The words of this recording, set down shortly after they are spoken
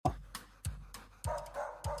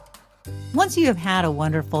Once you have had a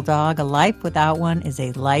wonderful dog, a life without one is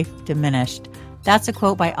a life diminished. That's a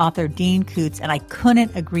quote by author Dean Koontz, and I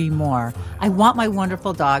couldn't agree more. I want my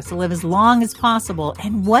wonderful dogs to live as long as possible,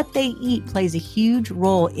 and what they eat plays a huge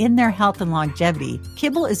role in their health and longevity.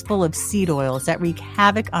 Kibble is full of seed oils that wreak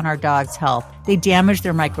havoc on our dogs' health. They damage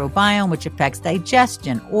their microbiome, which affects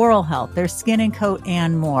digestion, oral health, their skin and coat,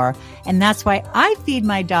 and more. And that's why I feed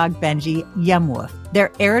my dog Benji Yum Woof.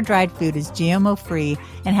 Their air-dried food is GMO-free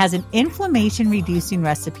and has an inflammation-reducing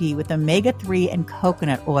recipe with omega-3 and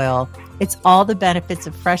coconut oil. It's all the benefits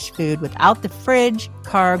of fresh food without the fridge,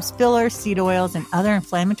 carbs, fillers, seed oils, and other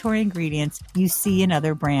inflammatory ingredients you see in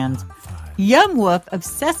other brands. Yum Woof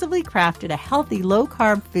obsessively crafted a healthy,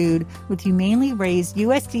 low-carb food with humanely raised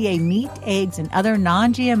USDA meat, eggs, and other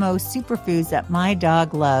non-GMO superfoods that my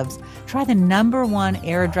dog loves. Try the #1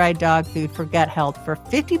 air-dried dog food for gut health for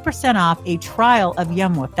 50% off a trial of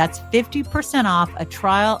Yum Woof. That's 50% off a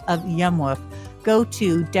trial of Yum Woof. Go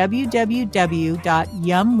to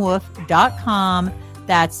www.yumwoof.com.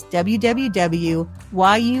 That's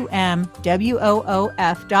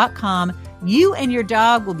www.yumwoof.com. You and your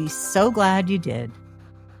dog will be so glad you did.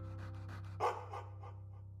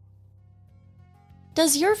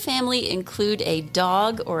 Does your family include a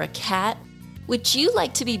dog or a cat? Would you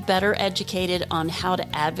like to be better educated on how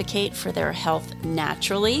to advocate for their health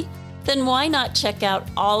naturally? Then why not check out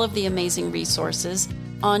all of the amazing resources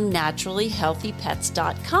on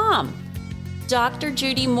naturallyhealthypets.com. Dr.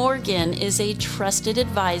 Judy Morgan is a trusted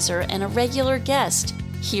advisor and a regular guest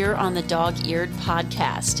here on the Dog-Eared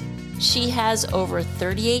podcast. She has over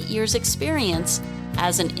 38 years experience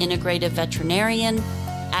as an integrative veterinarian,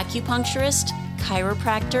 acupuncturist,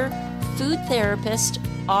 chiropractor, food therapist,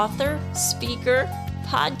 author, speaker,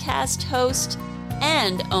 podcast host,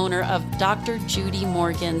 and owner of Dr. Judy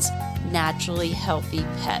Morgan's Naturally Healthy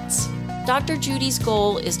Pets. Dr. Judy's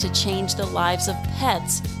goal is to change the lives of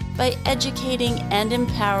pets by educating and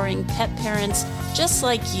empowering pet parents just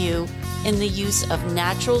like you in the use of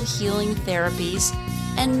natural healing therapies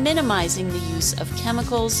and minimizing the use of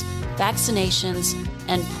chemicals, vaccinations,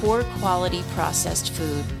 and poor quality processed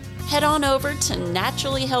food. Head on over to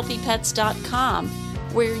naturallyhealthypets.com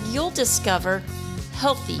where you'll discover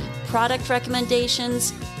healthy product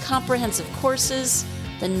recommendations, comprehensive courses,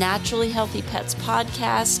 the Naturally Healthy Pets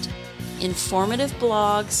podcast, informative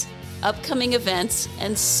blogs, upcoming events,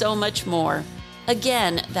 and so much more.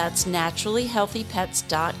 Again, that's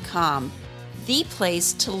naturallyhealthypets.com, the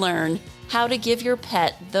place to learn how to give your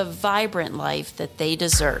pet the vibrant life that they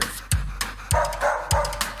deserve.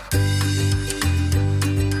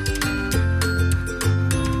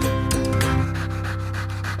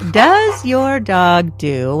 Does your dog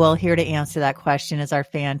do? Well, here to answer that question is our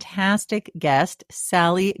fantastic guest,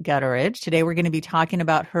 Sally Gutteridge. Today, we're going to be talking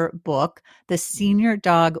about her book, The Senior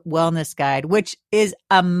Dog Wellness Guide, which is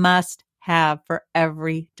a must have for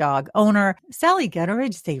every dog owner. Sally Gutteridge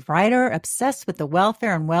is a writer obsessed with the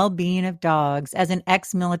welfare and well-being of dogs. As an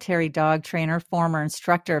ex-military dog trainer, former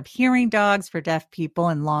instructor of hearing dogs for deaf people,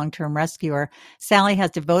 and long-term rescuer, Sally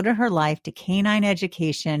has devoted her life to canine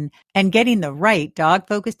education and getting the right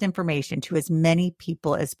dog-focused information to as many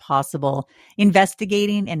people as possible,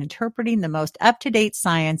 investigating and interpreting the most up-to-date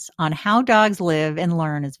science on how dogs live and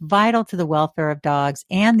learn is vital to the welfare of dogs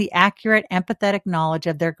and the accurate, empathetic knowledge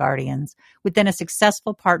of their guardians. Within a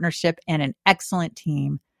successful partnership and an excellent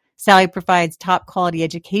team, Sally provides top quality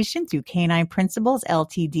education through Canine Principles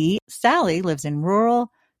Ltd. Sally lives in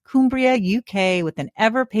rural Cumbria, UK, with an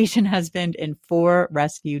ever-patient husband and 4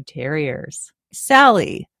 rescued terriers.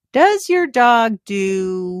 Sally, does your dog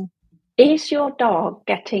do? Is your dog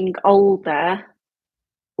getting older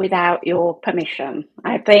without your permission?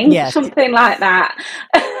 I think Yes. Something like that.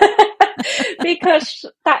 Because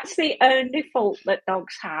that's the only fault that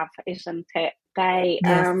dogs have, isn't it? They,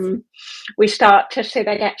 Yes. we start to see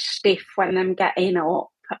they get stiff when they're getting up.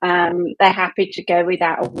 They're happy to go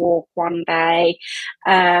without a walk one day.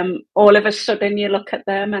 All of a sudden you look at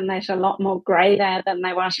them and there's a lot more grey there than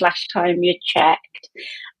there was last time you checked.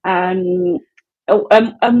 And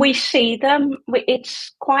we see them,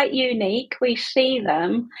 it's quite unique. We see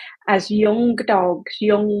them as young dogs,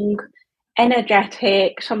 young,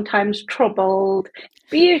 energetic, sometimes troubled,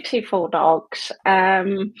 beautiful dogs.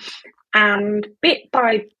 And bit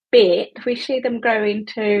by bit, we see them grow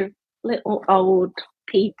into little old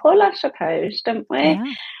people, I suppose, don't we?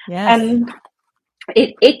 Yeah. Yes. And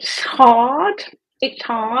it's hard. It's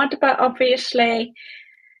hard, but obviously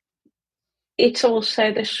it's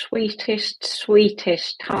also the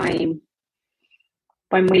sweetest time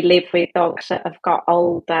when we live with dogs that have got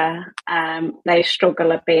older, they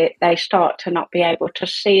struggle a bit. They start to not be able to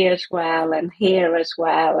see as well and hear as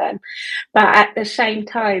well. But at the same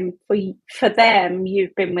time, for them,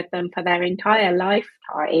 you've been with them for their entire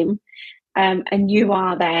lifetime, and you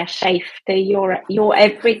are their safety. You're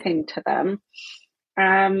everything to them,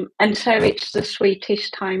 and so it's the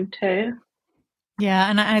sweetest time too.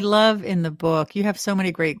 Yeah, and I love in the book, you have so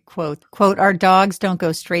many great quotes. Quote, our dogs don't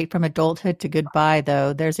go straight from adulthood to goodbye,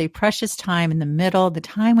 though. There's a precious time in the middle, the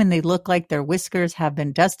time when they look like their whiskers have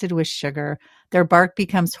been dusted with sugar, their bark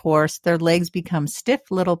becomes hoarse, their legs become stiff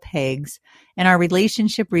little pegs, and our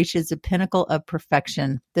relationship reaches the pinnacle of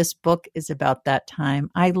perfection. This book is about that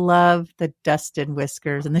time. I love the dusted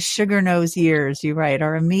whiskers and the sugar nose ears, you write,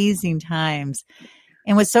 are amazing times.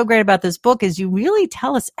 And what's so great about this book is you really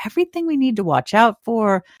tell us everything we need to watch out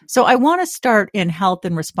for. So I want to start in health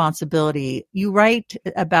and responsibility. You write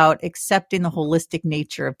about accepting the holistic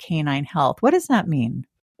nature of canine health. What does that mean?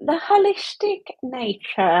 The holistic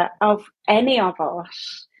nature of any of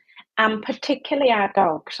us, and particularly our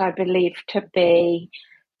dogs, I believe to be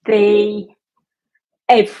the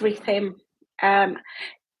everything. I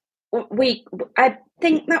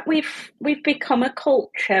think that we've become a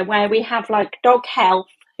culture where we have like dog health,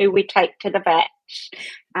 who we take to the vets,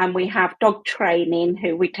 and we have dog training,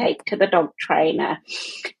 who we take to the dog trainer,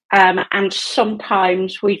 and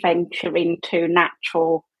sometimes we venture into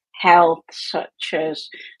natural health, such as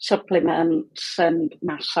supplements and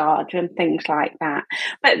massage and things like that.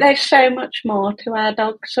 But there's so much more to our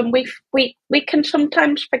dogs, and we can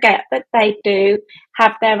sometimes forget that they do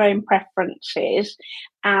have their own preferences,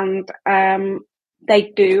 and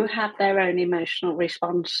they do have their own emotional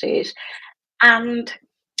responses. And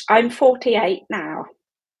I'm 48 now,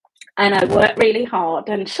 and I work really hard,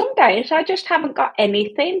 and some days I just haven't got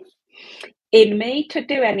anything in me to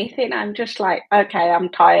do anything. I'm just like, okay, I'm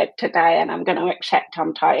tired today, and I'm going to accept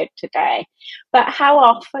I'm tired today. But how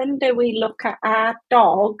often do we look at our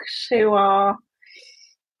dogs who are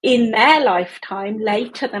in their lifetime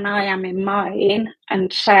later than I am in mine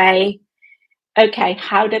and say, okay,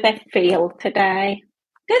 how do they feel today?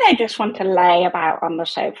 Do they just want to lay about on the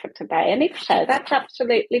sofa today? And if so, that's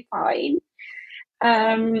absolutely fine.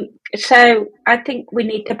 So I think we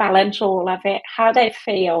need to balance all of it: how they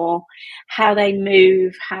feel, how they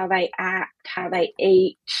move, how they act, how they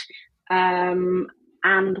eat.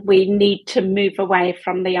 And we need to move away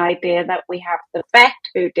from the idea that we have the vet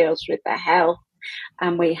who deals with their health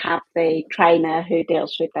and we have the trainer who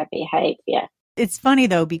deals with their behavior. It's funny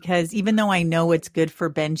though, because even though I know it's good for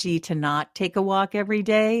Benji to not take a walk every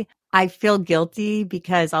day, I feel guilty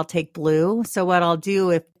because I'll take Blue. So what I'll do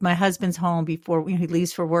if my husband's home before he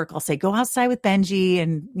leaves for work, I'll say, go outside with Benji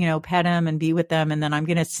and, pet him and be with them. And then I'm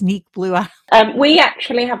going to sneak Blue out. We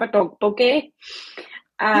actually have a dog buggy.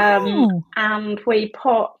 And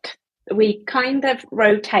we kind of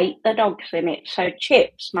rotate the dogs in it. So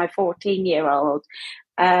Chips, my 14-year-old,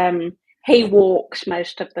 he walks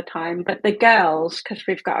most of the time, but the girls, because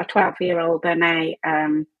we've got a 12-year-old and a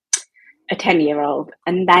 10-year-old,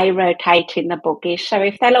 and they rotate in the buggy. So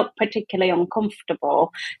if they look particularly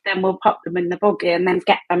uncomfortable, then we'll pop them in the buggy and then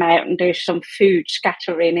get them out and do some food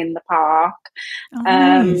scattering in the park.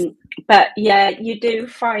 Nice. But yeah, you do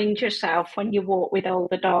find yourself when you walk with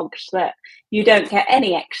older dogs that you don't get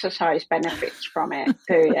any exercise benefits from it,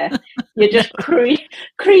 do you? You just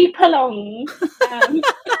creep along.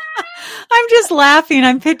 I'm just laughing.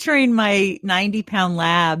 I'm picturing my 90-pound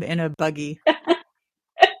lab in a buggy.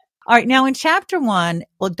 All right. Now in chapter 1,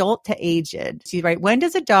 adult to aged, so you write, when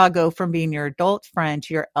does a dog go from being your adult friend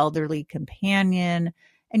to your elderly companion?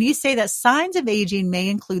 And you say that signs of aging may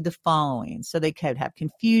include the following. So they could have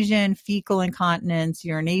confusion, fecal incontinence,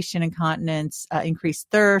 urination incontinence, increased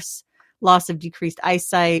thirst, loss of decreased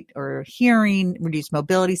eyesight or hearing, reduced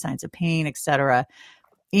mobility, signs of pain, etc.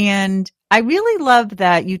 And I really love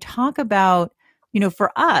that you talk about,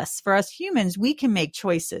 for us humans, we can make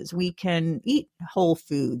choices. We can eat whole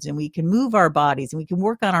foods and we can move our bodies and we can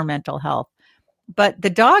work on our mental health. But the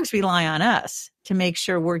dogs rely on us to make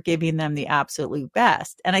sure we're giving them the absolute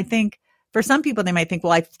best. And I think for some people, they might think,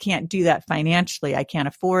 well, I can't do that financially. I can't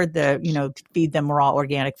afford to feed them raw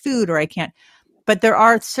organic food, or I can't. But there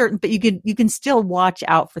are but you can still watch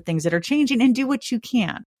out for things that are changing and do what you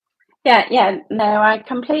can. Yeah. No, I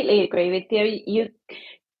completely agree with you.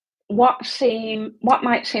 What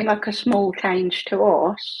might seem like a small change to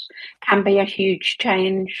us can be a huge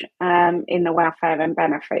change in the welfare and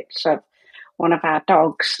benefits of one of our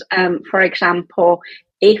dogs. For example,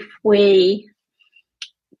 if we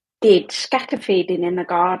did scatter feeding in the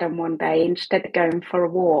garden one day instead of going for a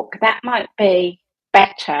walk, that might be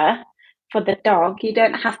better for the dog. You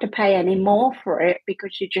don't have to pay any more for it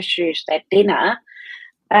because you just use their dinner.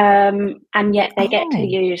 And yet they get to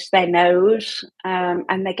use their nose,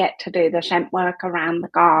 and they get to do the scent work around the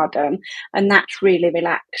garden. And that's really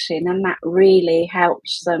relaxing, and that really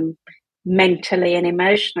helps them mentally and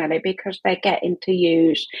emotionally because they're getting to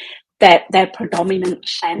use their predominant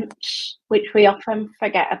sense, which we often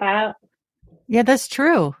forget about. Yeah, that's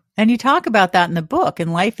true. And you talk about that in the book,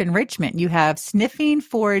 in Life Enrichment. You have sniffing,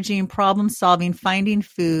 foraging, problem solving, finding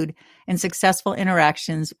food, and successful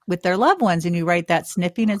interactions with their loved ones. And you write that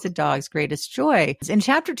sniffing is a dog's greatest joy. In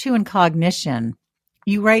chapter 2, in Cognition,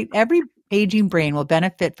 you write every aging brain will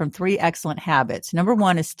benefit from 3 excellent habits. Number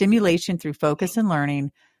 1 is stimulation through focus and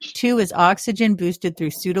learning. 2 is oxygen boosted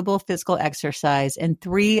through suitable physical exercise. And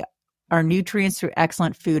 3 are nutrients through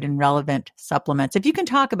excellent food and relevant supplements. If you can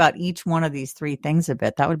talk about each one of these 3 things a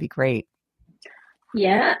bit, that would be great.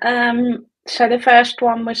 Yeah. So the first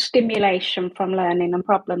one was stimulation from learning and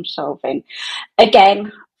problem solving.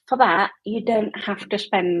 Again, for that, you don't have to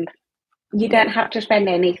spend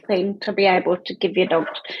anything to be able to give your dog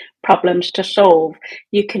problems to solve.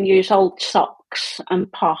 You can use old socks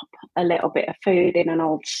and pop a little bit of food in an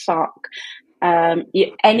old sock.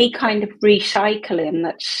 Any kind of recycling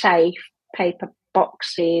that's safe, paper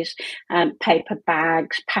boxes, paper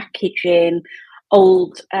bags, packaging,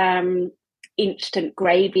 old instant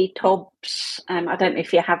gravy tubs. I don't know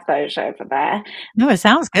if you have those over there. No, it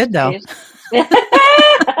sounds good though.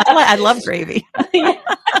 I love gravy.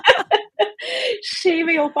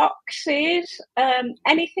 Cereal boxes,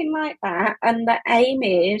 anything like that. And the aim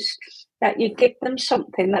is that you give them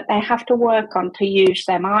something that they have to work on to use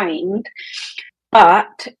their mind,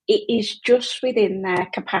 but it is just within their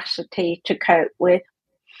capacity to cope with.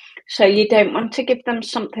 So you don't want to give them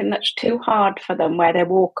something that's too hard for them where they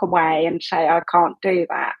walk away and say, I can't do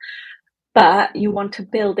that. But you want to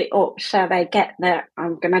build it up so they get there.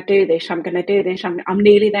 I'm going to do this. I'm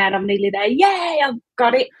nearly there. Yay, I've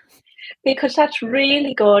got it. Because that's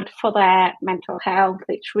really good for their mental health.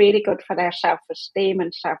 It's really good for their self-esteem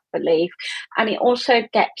and self-belief. And it also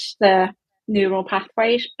gets the neural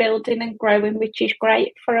pathways building and growing, which is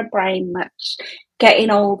great for a brain that's getting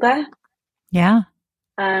older. Yeah.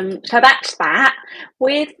 So that's that.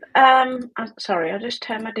 With sorry, I'll just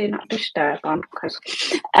turn my do not disturb on because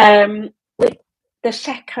with the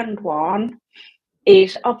second one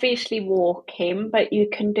is obviously walking, but you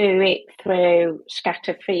can do it through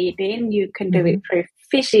scatter feeding. You can do it through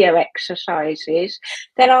physio exercises.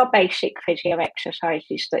 There are basic physio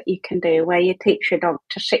exercises that you can do where you teach your dog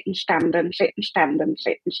to sit and stand and sit and stand and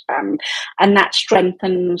sit and stand, and that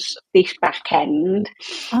strengthens this back end.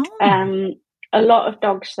 A lot of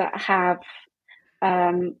dogs that have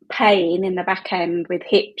pain in the back end with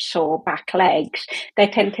hips or back legs, they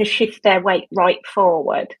tend to shift their weight right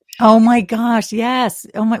forward. Oh my gosh, yes.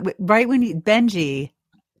 Oh my! Right when Benji,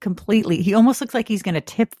 completely, he almost looks like he's going to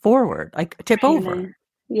tip forward, like tip over.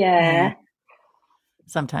 Yeah.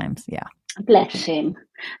 Sometimes, yeah. Bless him.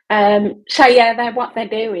 So yeah, what they're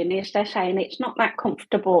doing is they're saying it's not that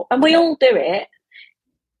comfortable, and we all do it.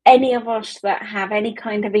 Any of us that have any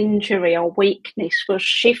kind of injury or weakness will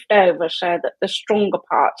shift over so that the stronger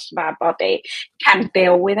parts of our body can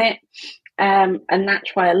deal with it. And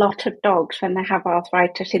that's why a lot of dogs, when they have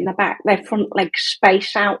arthritis in the back, their front legs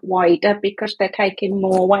space out wider because they're taking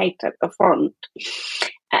more weight at the front.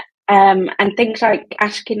 And things like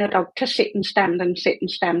asking a dog to sit and stand and sit and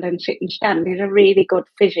stand and sit and stand is a really good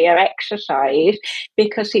physio exercise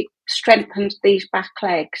because it strengthens these back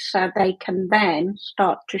legs so they can then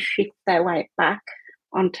start to shift their weight back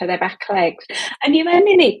onto their back legs. And you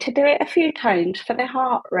only need to do it a few times for the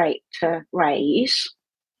heart rate to raise.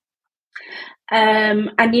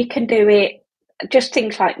 And you can do it just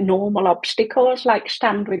things like normal obstacles, like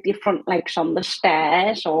stand with your front legs on the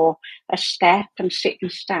stairs or a step and sit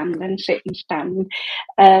and stand and sit and stand.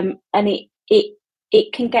 And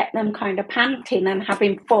it can get them kind of panting and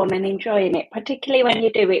having fun and enjoying it, particularly when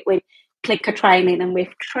you do it with clicker training and with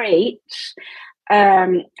treats.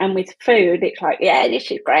 And with food, it's like, yeah, this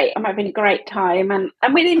is great. I'm having a great time. And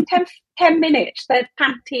within 10 minutes, they're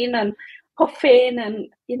panting and puffing and,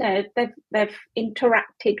 they've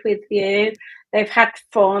interacted with you. They've had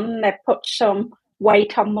fun. They've put some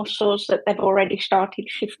weight on muscles that they've already started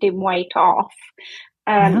shifting weight off.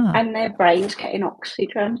 And their brain's getting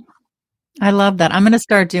oxygen. I love that. I'm going to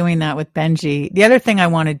start doing that with Benji. The other thing I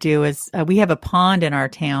want to do is we have a pond in our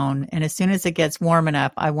town, and as soon as it gets warm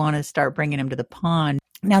enough, I want to start bringing him to the pond.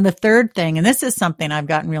 Now, the third thing, and this is something I've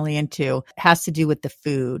gotten really into, has to do with the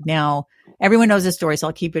food. Now, everyone knows this story, so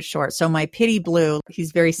I'll keep it short. So my Pitty Blue,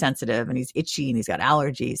 he's very sensitive and he's itchy and he's got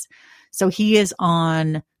allergies. So he is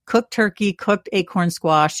on cooked turkey, cooked acorn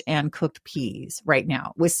squash, and cooked peas right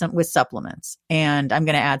now with supplements. And I'm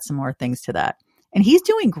going to add some more things to that. And he's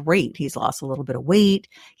doing great. He's lost a little bit of weight.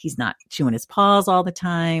 He's not chewing his paws all the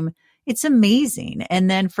time. It's amazing.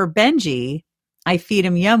 And then for Benji, I feed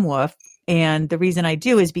him Yum Woof. And the reason I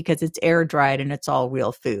do is because it's air dried and it's all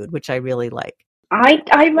real food, which I really like.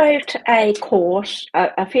 I wrote a course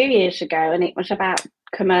a few years ago, and it was about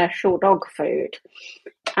commercial dog food.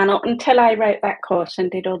 And up until I wrote that course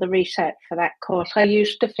and did all the research for that course, I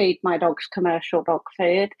used to feed my dogs commercial dog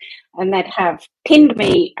food, and they'd have tinned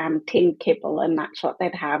meat and tinned kibble, and that's what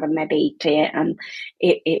they'd have, and they'd eat it, and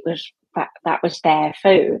it was that was their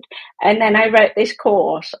food. And then I wrote this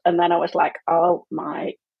course, and then I was like, oh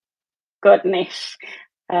my goodness.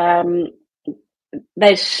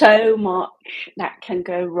 There's so much that can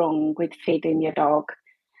go wrong with feeding your dog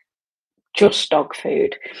just dog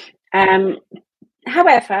food.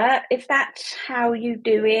 However, if that's how you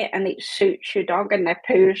do it and it suits your dog and their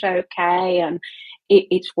poo's okay and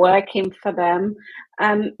it's working for them,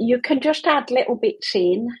 you can just add little bits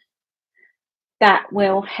in that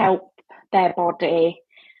will help their body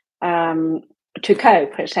to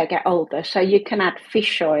cope as they get older. So you can add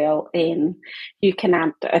fish oil in, you can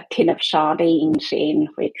add a tin of sardines in,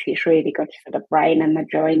 which is really good for the brain and the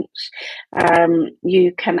joints.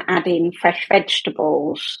 You can add in fresh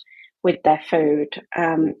vegetables with their food.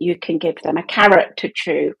 You can give them a carrot to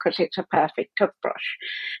chew because it's a perfect toothbrush.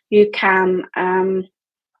 You can,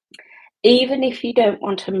 even if you don't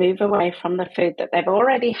want to move away from the food that they've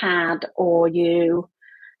already had, or you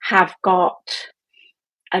have got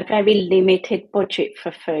a very limited budget for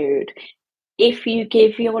food, if you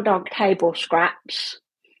give your dog table scraps,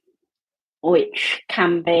 which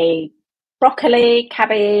can be broccoli,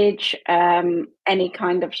 cabbage, any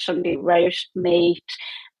kind of Sunday roast meat,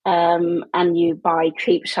 and you buy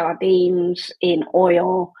cheap sardines in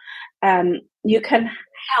oil, you can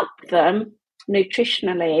help them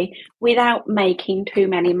nutritionally without making too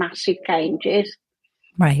many massive changes.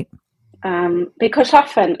 Right. Because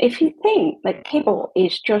often, if you think that kibble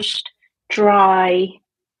is just dry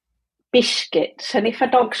biscuits, and if a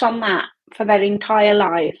dog's on that for their entire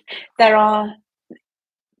life, there are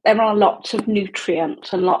lots of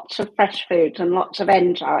nutrients and lots of fresh foods and lots of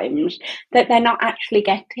enzymes that they're not actually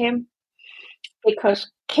getting,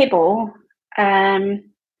 because kibble,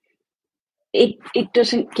 it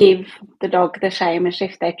doesn't give the dog the same as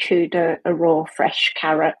if they chewed a raw fresh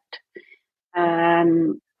carrot.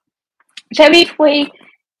 So if we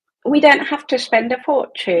don't have to spend a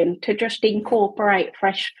fortune to just incorporate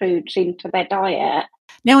fresh foods into their diet.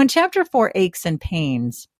 Now, in Chapter 4, Aches and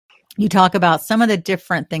Pains, you talk about some of the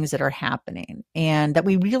different things that are happening and that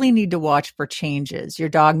we really need to watch for changes. Your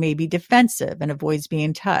dog may be defensive and avoids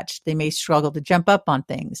being touched. They may struggle to jump up on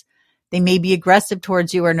things. They may be aggressive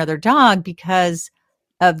towards you or another dog because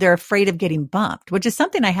they're afraid of getting bumped, which is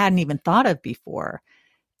something I hadn't even thought of before.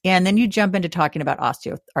 And then you jump into talking about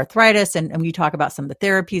osteoarthritis, and you talk about some of the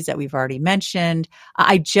therapies that we've already mentioned.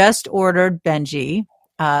 I just ordered Benji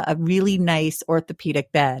a really nice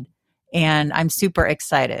orthopedic bed, and I'm super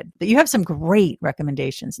excited. But you have some great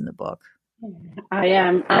recommendations in the book.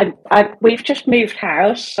 We've just moved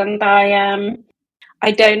house, and I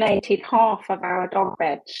donated half of our dog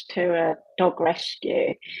beds to a dog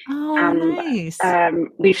rescue. Oh, and nice.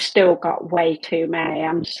 We've still got way too many.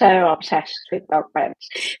 I'm so obsessed with dog beds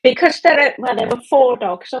because there were 4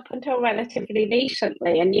 dogs up until relatively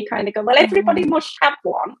recently, and you kind of go, well, everybody must have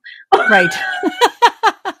one. Right.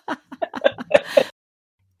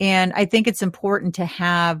 And I think it's important to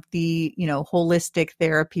have the, holistic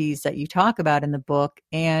therapies that you talk about in the book,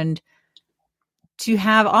 and to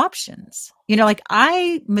have options. Like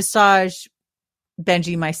I massage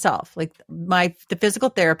Benji myself, like the physical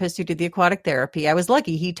therapist who did the aquatic therapy. I was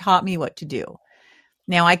lucky. He taught me what to do.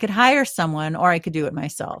 Now I could hire someone or I could do it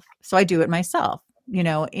myself. So I do it myself,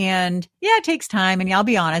 and yeah, it takes time. And I'll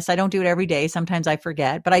be honest, I don't do it every day. Sometimes I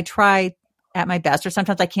forget, but I try at my best, or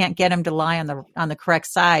sometimes I can't get him to lie on the correct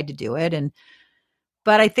side to do it.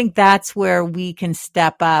 But I think that's where we can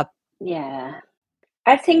step up. Yeah.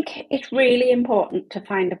 I think it's really important to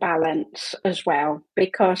find a balance as well,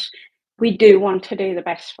 because we do want to do the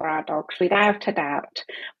best for our dogs, without a doubt.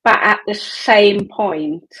 But at the same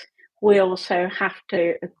point, we also have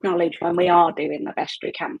to acknowledge when we are doing the best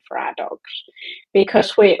we can for our dogs,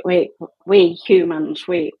 because we humans,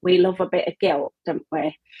 we love a bit of guilt, don't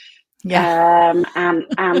we? Yeah.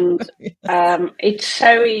 It's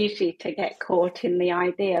so easy to get caught in the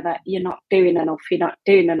idea that you're not doing enough, you're not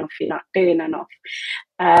doing enough, you're not doing enough.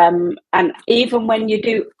 And even when you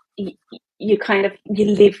do, you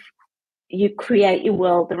live you create your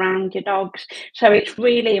world around your dogs. So it's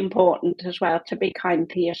really important as well to be kind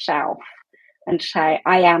to yourself and say,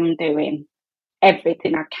 I am doing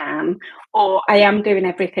everything I can, or I am doing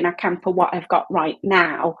everything I can for what I've got right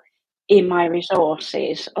now in my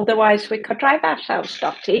resources. Otherwise, we could drive ourselves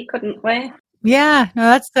dotty, couldn't we? Yeah, no,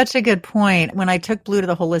 that's such a good point. When I took Blue to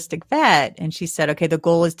the holistic vet and she said, okay, the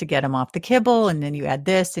goal is to get him off the kibble, and then you add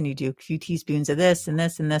this and you do a few teaspoons of this and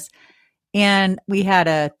this and this. And we had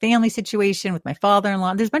a family situation with my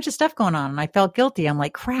father-in-law. There's a bunch of stuff going on and I felt guilty. I'm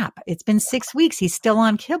like, crap, it's been 6 weeks. He's still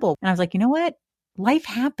on kibble. And I was like, you know what? Life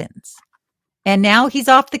happens. And now he's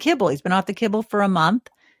off the kibble. He's been off the kibble for a month.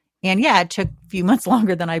 And yeah, it took a few months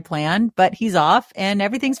longer than I planned, but he's off and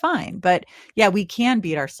everything's fine. But yeah, we can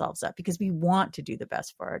beat ourselves up because we want to do the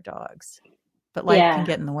best for our dogs, but life can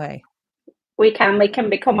get in the way. We can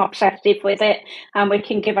become obsessive with it, and we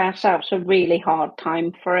can give ourselves a really hard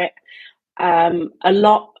time for it. A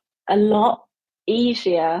lot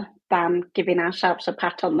easier than giving ourselves a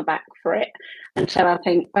pat on the back for it. And so I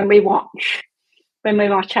think when we watch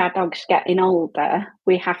our dogs getting older,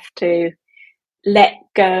 we have to let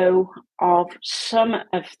go of some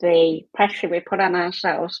of the pressure we put on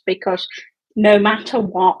ourselves, because no matter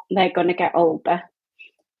what, they're going to get older.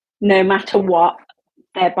 No matter what,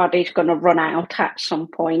 their body's going to run out at some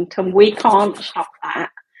point, and we can't stop that.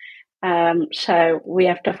 So we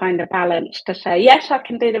have to find a balance to say, yes, I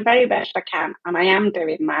can do the very best I can, and I am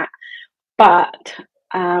doing that. But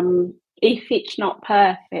if it's not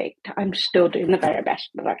perfect, I'm still doing the very best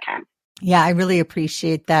that I can. Yeah, I really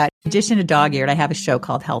appreciate that. In addition to Dog Eared, I have a show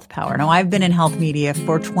called Health Power. Now, I've been in health media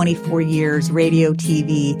for 24 years, radio,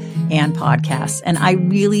 TV, and podcasts. And I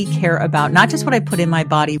really care about not just what I put in my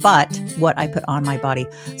body, but what I put on my body.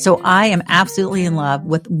 So I am absolutely in love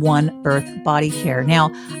with One Earth Body Care.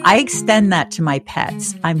 Now, I extend that to my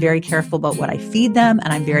pets. I'm very careful about what I feed them,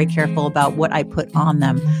 and I'm very careful about what I put on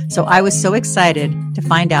them. So I was so excited to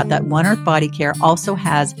find out that One Earth Body Care also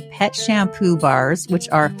has pet shampoo bars, which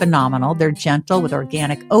are phenomenal. They're gentle with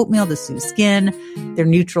organic oatmeal to soothe skin. Their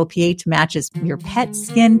neutral pH matches your pet's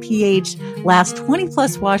skin pH, last 20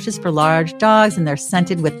 plus washes for large dogs, and they're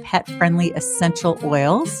scented with pet-friendly essential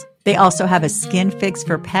oils. They also have a skin fix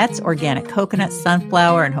for pets, organic coconut,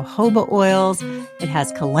 sunflower, and jojoba oils. It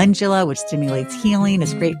has calendula, which stimulates healing.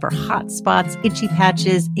 It's great for hot spots, itchy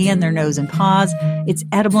patches, and their nose and paws. It's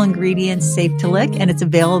edible ingredients, safe to lick, and it's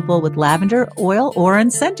available with lavender oil or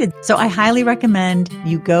unscented. So I highly recommend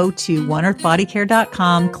you go to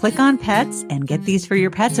oneearthbodycare.com, click on pets, and get these for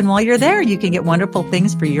your pets. And while you're there, you can get wonderful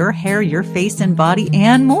things for your hair, your face and body,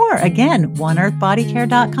 and more. Again,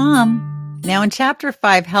 oneearthbodycare.com. Now, in Chapter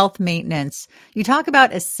 5, Health Maintenance, you talk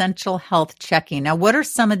about essential health checking. Now, what are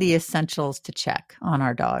some of the essentials to check on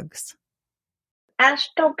our dogs? As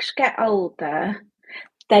dogs get older,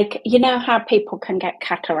 you know how people can get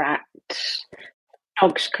cataracts?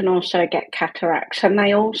 Dogs can also get cataracts, and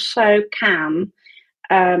they also can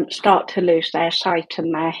start to lose their sight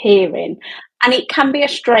and their hearing. And it can be a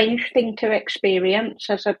strange thing to experience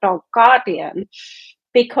as a dog guardian,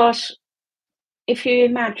 because if you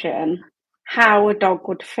imagine how a dog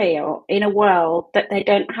would feel in a world that they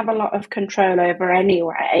don't have a lot of control over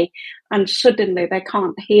anyway, and suddenly they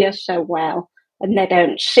can't hear so well and they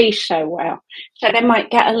don't see so well. So they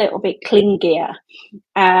might get a little bit clingier.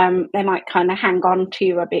 They might kind of hang on to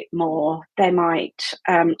you a bit more. They might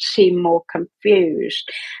seem more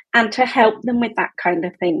confused. And to help them with that kind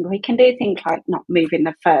of thing, we can do things like not moving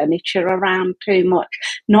the furniture around too much,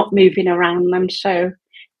 not moving around them so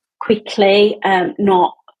quickly,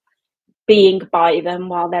 not being by them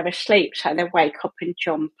while they're asleep so they wake up and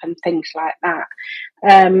jump and things like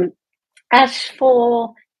that. As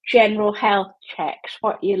for general health checks,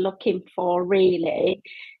 what you're looking for really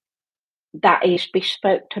that is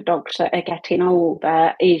bespoke to dogs that are getting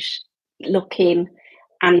older is looking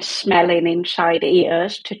and smelling inside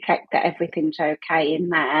ears to check that everything's okay in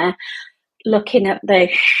there. Looking at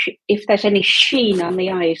if there's any sheen on the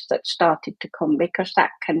eyes that started to come, because that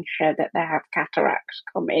can show that they have cataracts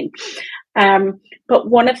coming. But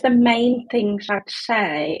one of the main things I'd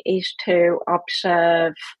say is to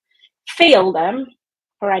observe, feel them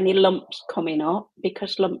for any lumps coming up,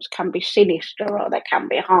 because lumps can be sinister or they can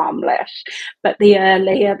be harmless. But the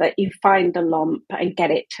earlier that you find a lump and get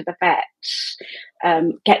it to the vets,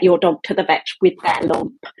 get your dog to the vets with their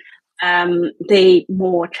lump, the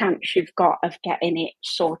more chance you've got of getting it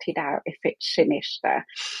sorted out if it's sinister.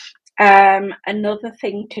 Another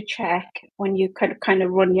thing to check when you could kind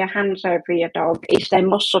of run your hands over your dog is their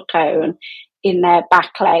muscle tone in their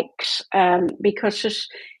back legs, because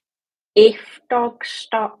if dogs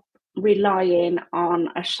stop relying on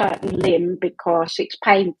a certain limb because it's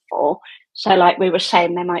painful, So like we were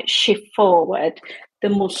saying, they might shift forward, the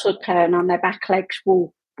muscle tone on their back legs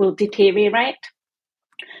will deteriorate.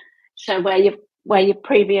 So where you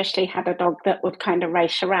previously had a dog that would kind of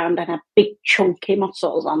race around and have big chunky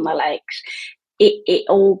muscles on the legs, it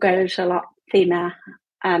all goes a lot thinner,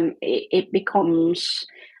 and it becomes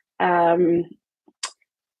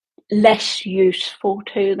less useful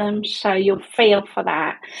to them. So you'll feel for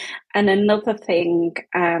that. And another thing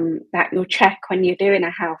that you'll check when you're doing a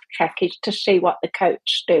health check is to see what the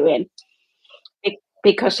coach's doing.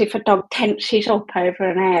 Because if a dog tenses up over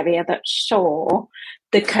an area that's sore,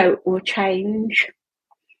 the coat will change.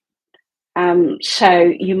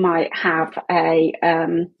 So you might have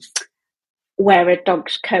where a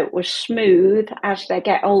dog's coat was smooth. As they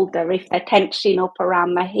get older, if they're tensing up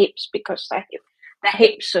around the hips because the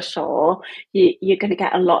hips are sore, you're going to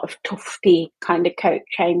get a lot of tufty kind of coat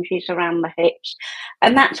changes around the hips.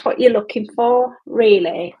 And that's what you're looking for,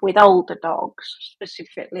 really, with older dogs,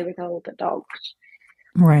 specifically with older dogs.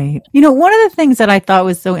 Right. One of the things that I thought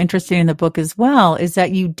was so interesting in the book as well is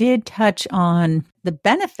that you did touch on the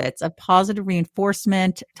benefits of positive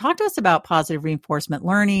reinforcement. Talk to us about positive reinforcement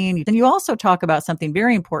learning. And you also talk about something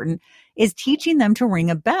very important is teaching them to ring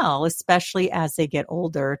a bell, especially as they get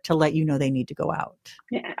older, to let you know they need to go out.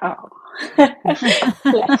 Yeah. Oh,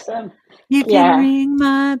 bless them. You can ring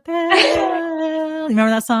my bell. You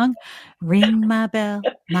remember that song? Ring my bell,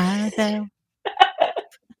 my bell.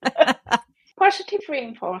 Positive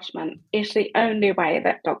reinforcement is the only way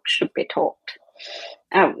that dogs should be taught.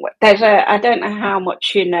 I don't know how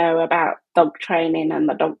much you know about dog training and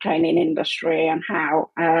the dog training industry, and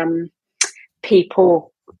how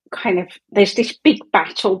people there's this big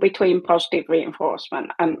battle between positive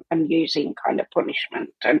reinforcement and using kind of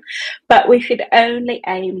punishment. But we should only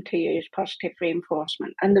aim to use positive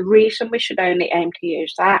reinforcement. And the reason we should only aim to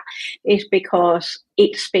use that is because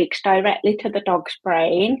it speaks directly to the dog's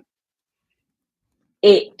brain.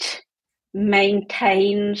 It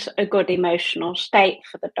maintains a good emotional state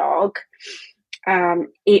for the dog.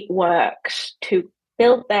 It works to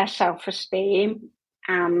build their self-esteem,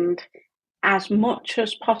 and as much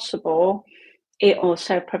as possible, it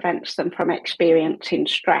also prevents them from experiencing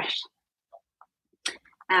stress.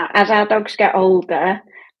 Now, as our dogs get older,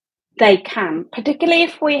 they can, particularly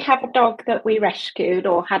if we have a dog that we rescued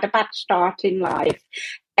or had a bad start in life,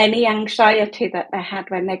 any anxiety that they had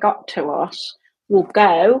when they got to us will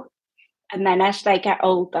go, and then as they get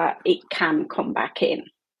older, it can come back in.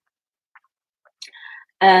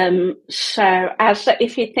 So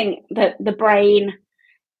if you think that the brain,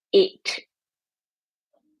 it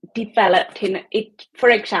developed for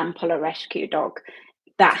example, a rescue dog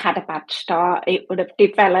that had a bad start, it would have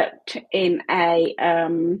developed in a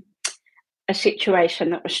situation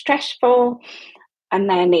that was stressful, and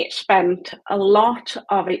then it spent a lot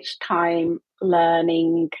of its time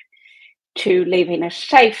learning to live in a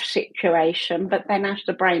safe situation. But then as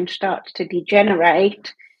the brain starts to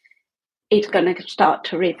degenerate, it's going to start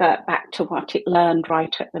to revert back to what it learned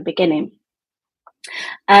right at the beginning.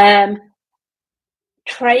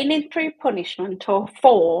 Training through punishment or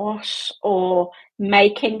force, or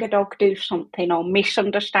making a dog do something, or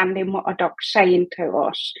misunderstanding what a dog's saying to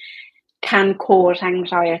us, can cause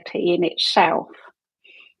anxiety in itself.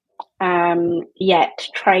 Yet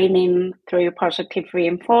training through positive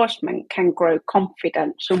reinforcement can grow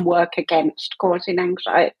confidence and work against causing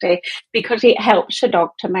anxiety, because it helps the dog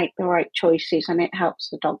to make the right choices and it helps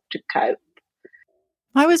the dog to cope.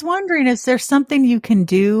 I was wondering, is there something you can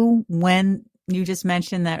do when you just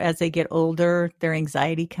mentioned that as they get older, their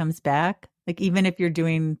anxiety comes back? Like, even if you're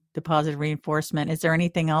doing the positive reinforcement, is there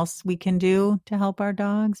anything else we can do to help our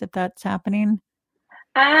dogs if that's happening?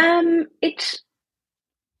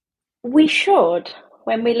 We should,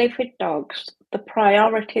 when we live with dogs, the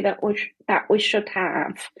priority that we should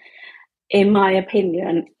have, in my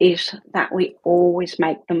opinion, is that we always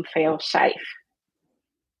make them feel safe.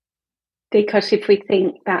 Because if we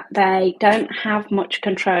think that they don't have much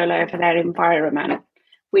control over their environment,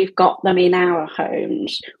 we've got them in our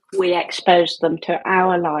homes, we expose them to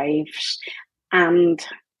our lives, and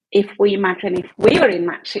if we imagine if we were in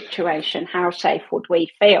that situation, how safe would we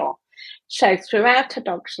feel? So throughout a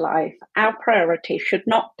dog's life, our priority should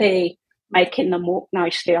not be making them walk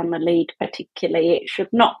nicely on the lead particularly. It should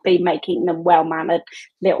not be making them well-mannered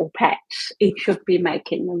little pets. It should be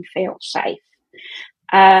making them feel safe.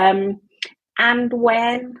 And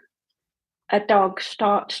when a dog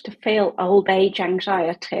starts to feel old age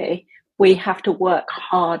anxiety, we have to work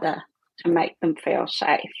harder to make them feel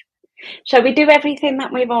safe. So we do everything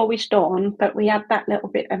that we've always done, but we add that little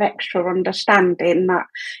bit of extra understanding that,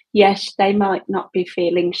 yes, they might not be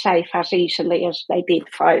feeling safe as easily as they did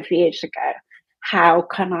 5 years ago. How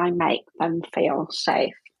can I make them feel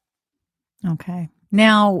safe? Okay.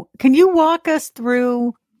 Now, can you walk us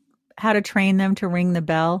through how to train them to ring the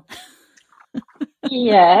bell?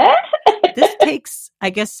 Yeah. This takes, I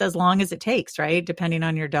guess, as long as it takes, right? Depending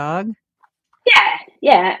on your dog.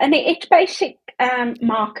 Yeah. And it's basic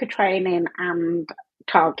marker training and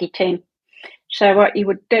targeting. So what you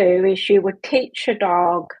would do is you would teach your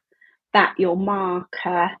dog that your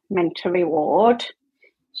marker meant a reward.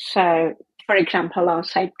 So, for example, I'll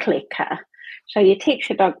say clicker. So you teach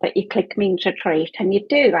your dog that your click means a treat, and you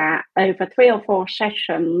do that over 3 or 4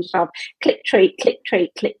 sessions of click treat, click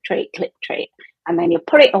treat, click treat, click treat. And then you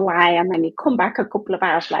put it away, and then you come back a couple of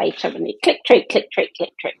hours later and you click treat, click treat,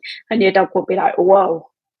 click treat. And your dog will be like, whoa,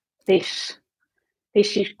 this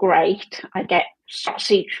is great. I get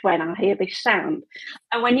sausage when I hear this sound.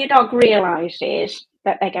 And when your dog realizes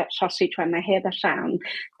that they get sausage when they hear the sound,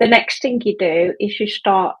 the next thing you do is you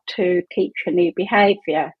start to teach a new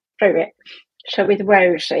behavior through it. So with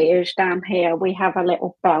Rosie, who's down here, we have a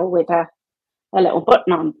little bell with a little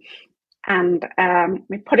button on. And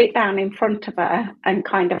we put it down in front of her and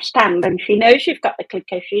kind of stand. And she knows you've got the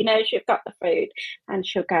clicker. She knows you've got the food. And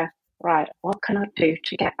she'll go, right, what can I do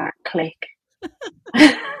to get that click?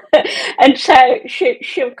 And so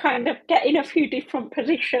she'll kind of get in a few different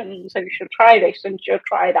positions, and she'll try this and she'll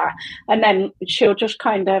try that. And then she'll just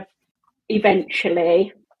kind of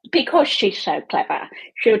eventually, because she's so clever,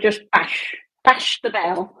 she'll just bash the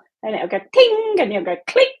bell, and it'll go ting, and you'll go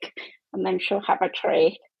click, and then she'll have a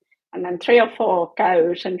treat. And then 3 or 4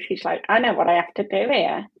 goes, and she's like, I know what I have to do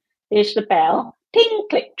here. Here's the bell. Ting,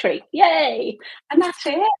 click, treat. Yay. And that's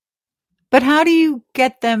it. But how do you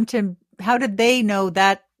get them to, how did they know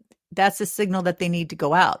that that's a signal that they need to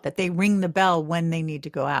go out, that they ring the bell when they need to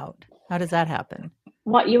go out? How does that happen?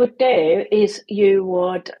 What you would do is you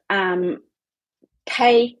would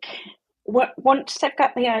once they've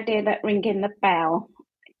got the idea that ringing the bell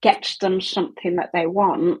gets them something that they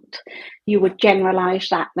want, you would generalize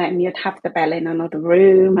that. Then you'd have the bell in another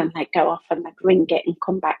room, and they'd go off and they'd ring it and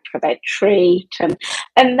come back for their treat, and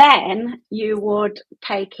then you would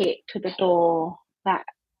take it to the door that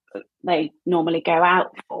they normally go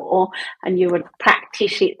out for, and you would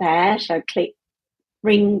practice it there. So click,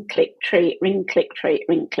 ring, click, treat, ring, click, treat,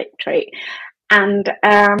 ring, click, treat. And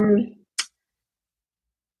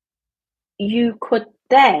you could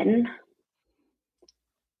then,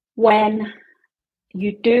 when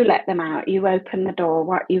you do let them out, you open the door,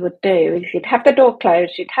 what you would do is you'd have the door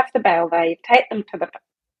closed, you'd have the bell there, you'd take them to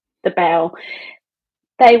the bell,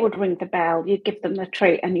 they would ring the bell, you'd give them the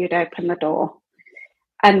treat, and you'd open the door.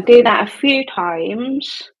 And do that a few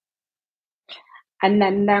times, and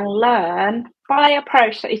then they'll learn by a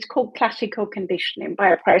process. It's called classical conditioning, by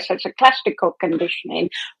a process of classical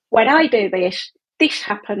conditioning. When I do this, this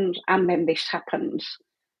happens, and then this happens.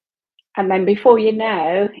 And then before you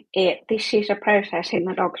know it, this is a process in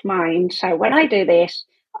the dog's mind. So when I do this,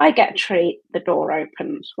 I get a treat, the door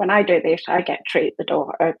opens. When I do this, I get a treat, the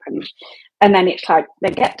door opens. And then it's like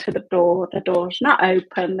they get to the door's not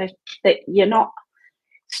open, that you're not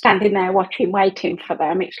standing there watching, waiting for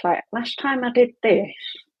them. It's like, last time I did this,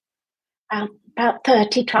 about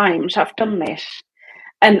 30 times I've done this.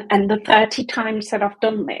 And the 30 times that I've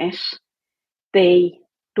done this, the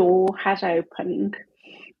door has opened.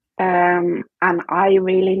 And I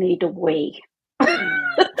really need a wee.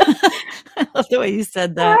 I love the way you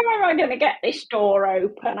said that. How am I going to get this door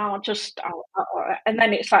open? And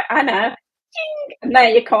then it's like, I know. And there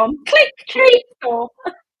you come. Click, treat, door.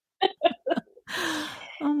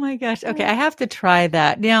 Oh my gosh. Okay, I have to try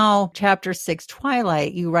that. Now, chapter 6,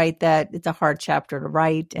 Twilight, you write that it's a hard chapter to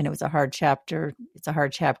write, and it's a hard chapter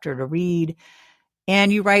to read.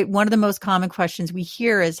 And you write, one of the most common questions we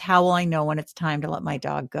hear is, how will I know when it's time to let my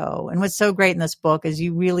dog go? And what's so great in this book is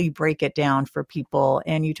you really break it down for people,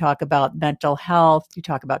 and you talk about mental health, you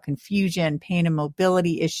talk about confusion, pain and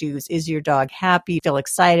mobility issues. Is your dog happy, feel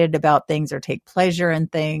excited about things, or take pleasure in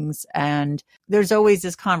things? And there's always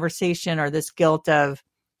this conversation or this guilt of,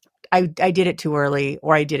 I did it too early,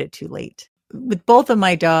 or I did it too late. With both of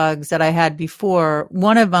my dogs that I had before,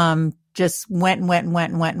 one of them just went. He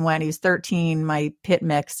was 13, my pit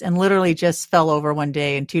mix, and literally just fell over one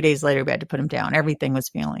day. And 2 days later, we had to put him down. Everything was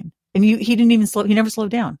failing. And he never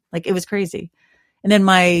slowed down. Like, it was crazy. And then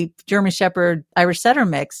my German Shepherd Irish Setter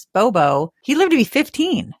mix, Bobo, he lived to be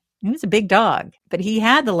 15. He was a big dog, but he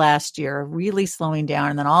had the last year of really slowing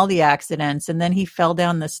down, and then all the accidents. And then he fell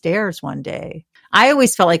down the stairs one day. I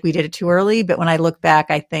always felt like we did it too early, but when I look back,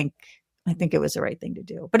 I think it was the right thing to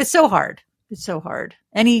do. But it's so hard. It's so hard.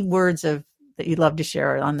 Any words of that you'd love to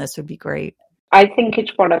share on this would be great. I think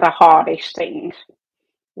it's one of the hardest things,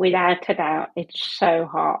 without a doubt. It's so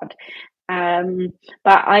hard.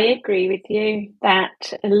 But I agree with you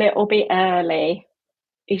that a little bit early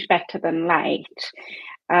is better than late.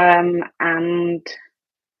 And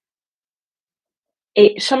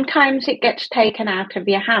sometimes it gets taken out of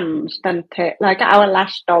your hands, doesn't it? Like our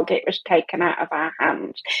last dog, it was taken out of our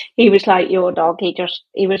hands. He was like your dog.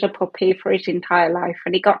 He was a puppy for his entire life,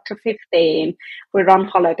 and he got to 15. We were on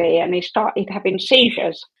holiday, and he started having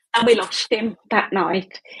seizures, and we lost him that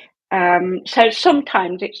night. So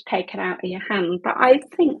sometimes it's taken out of your hand, but I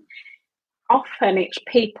think often it's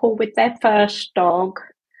people with their first dog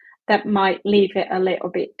that might leave it a little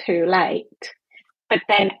bit too late, but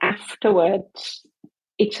then afterwards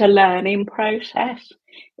it's a learning process.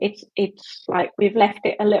 It's like we've left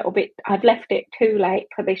it a little bit. I've left it too late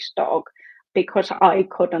for this dog because I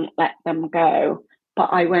couldn't let them go,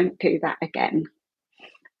 but I won't do that again.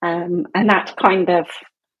 And that's kind of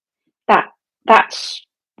that's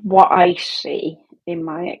what I see in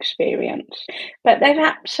my experience. But there's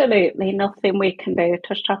absolutely nothing we can do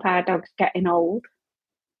to stop our dogs getting old.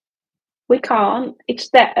 We can't. It's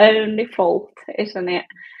their only fault, isn't it?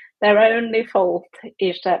 Their only fault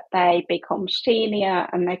is that they become senior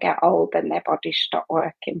and they get old and their bodies stop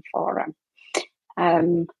working for them.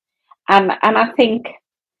 And I think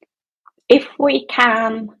if we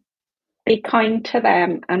can be kind to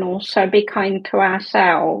them and also be kind to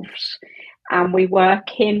ourselves, and we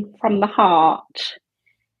work in from the heart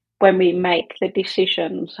when we make the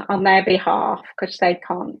decisions on their behalf because they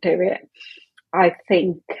can't do it, I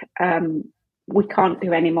think we can't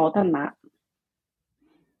do any more than that.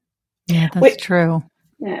 Yeah, that's true.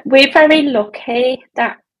 Yeah, we're very lucky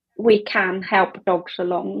that we can help dogs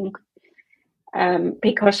along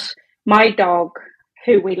because my dog,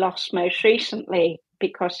 who we lost most recently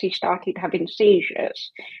because he started having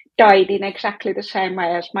seizures, died in exactly the same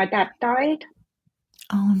way as my dad died.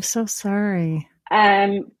 Oh, I'm so sorry.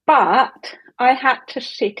 But I had to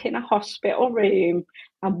sit in a hospital room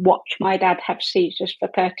and watch my dad have seizures for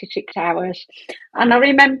 36 hours. And I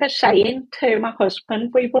remember saying to my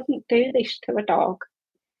husband, we wouldn't do this to a dog.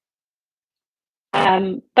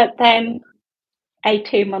 But then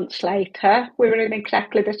 18 months later, we were in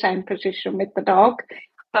exactly the same position with the dog,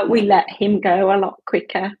 but we let him go a lot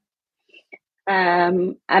quicker.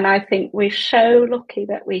 And I think we're so lucky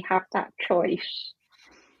that we have that choice.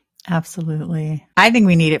 Absolutely. I think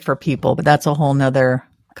we need it for people, but that's a whole nother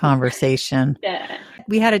conversation. Yeah.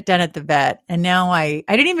 We had it done at the vet, and now I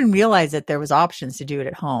didn't even realize that there was options to do it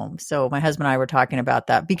at home. So my husband and I were talking about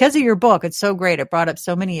that because of your book. It's so great. It brought up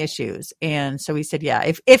so many issues. And so we said,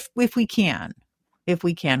 yeah, if we can,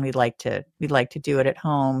 we'd like to do it at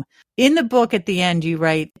home. In the book at the end, you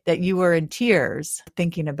write that you were in tears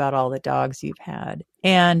thinking about all the dogs you've had.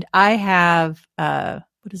 And I have,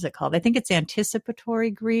 what is it called? I think it's anticipatory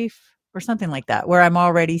grief or something like that, where I'm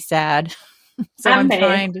already sad. So I'm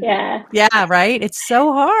trying to, yeah, right. It's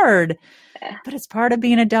so hard, but it's part of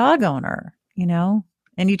being a dog owner, you know,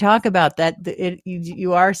 and you talk about that,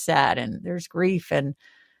 you are sad and there's grief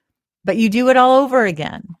but you do it all over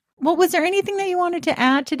again. Well, was there anything that you wanted to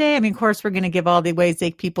add today? I mean, of course, we're going to give all the ways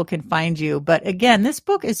that people can find you, but again, this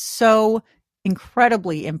book is so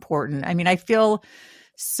incredibly important. I mean, I feel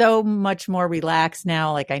so much more relaxed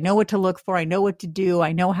now. Like I know what to look for. I know what to do.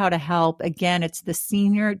 I know how to help. Again, it's the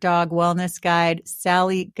Senior Dog Wellness Guide,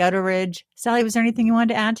 Sally Gutteridge. Sally, was there anything you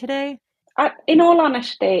wanted to add today? In all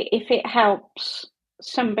honesty, if it helps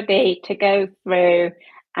somebody to go through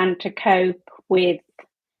and to cope with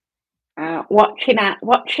watching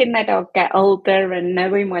their dog get older and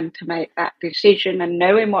knowing when to make that decision and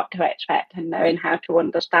knowing what to expect and knowing how to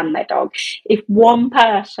understand their dog. If one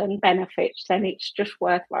person benefits, then it's just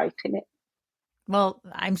worth writing it. Well,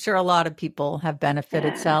 I'm sure a lot of people have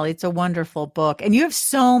benefited, Sally. It's a wonderful book. And you have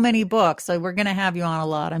so many books, so we're going to have you on a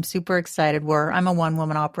lot. I'm super excited. I'm a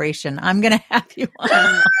one-woman operation. I'm going to have you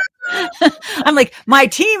on. I'm like, my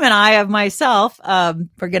team and I of myself, we're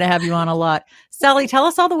going to have you on a lot. Sally, tell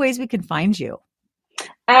us all the ways we can find you.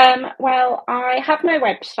 Well, I have my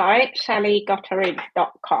website,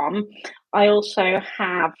 sallygutteridge.com. I also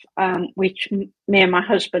have, which me and my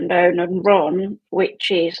husband own and run, which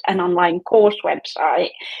is an online course website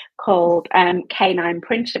called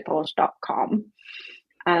canineprinciples.com.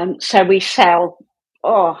 So we sell,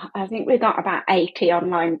 I think we've got about 80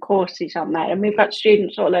 online courses on there, and we've got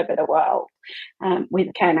students all over the world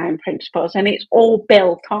with Canine Principles, and it's all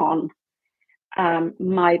built on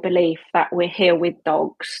my belief that we're here with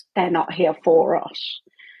dogs, they're not here for us.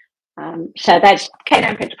 So there's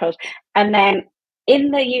canine principles. And then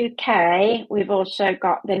in the UK, we've also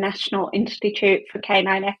got the National Institute for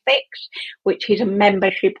Canine Ethics, which is a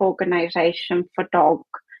membership organisation for dog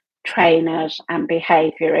trainers and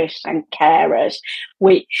behaviourists and carers,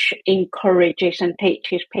 which encourages and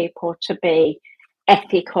teaches people to be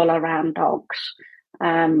ethical around dogs.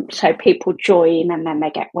 So people join and then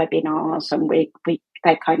they get webinars, and they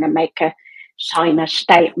kind of sign a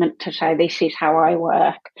statement to say, this is how I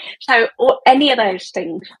work. So any of those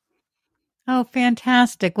things. Oh,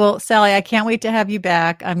 fantastic. Well, Sally, I can't wait to have you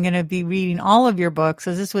back. I'm going to be reading all of your books,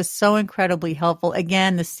 so this was so incredibly helpful.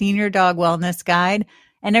 Again, the Senior Dog Wellness Guide.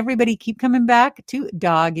 And everybody keep coming back to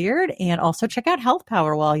Dog Eared, and also check out Health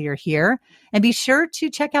Power while you're here. And be sure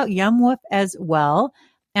to check out Yum Woof as well.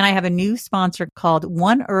 And I have a new sponsor called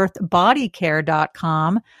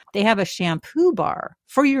OneEarthBodyCare.com. They have a shampoo bar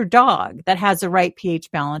for your dog that has the right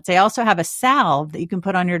pH balance. They also have a salve that you can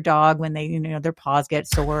put on your dog when their paws get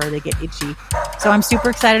sore or they get itchy. So I'm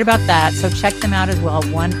super excited about that. So check them out as well,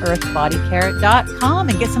 OneEarthBodyCare.com,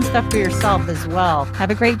 and get some stuff for yourself as well.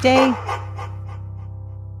 Have a great day.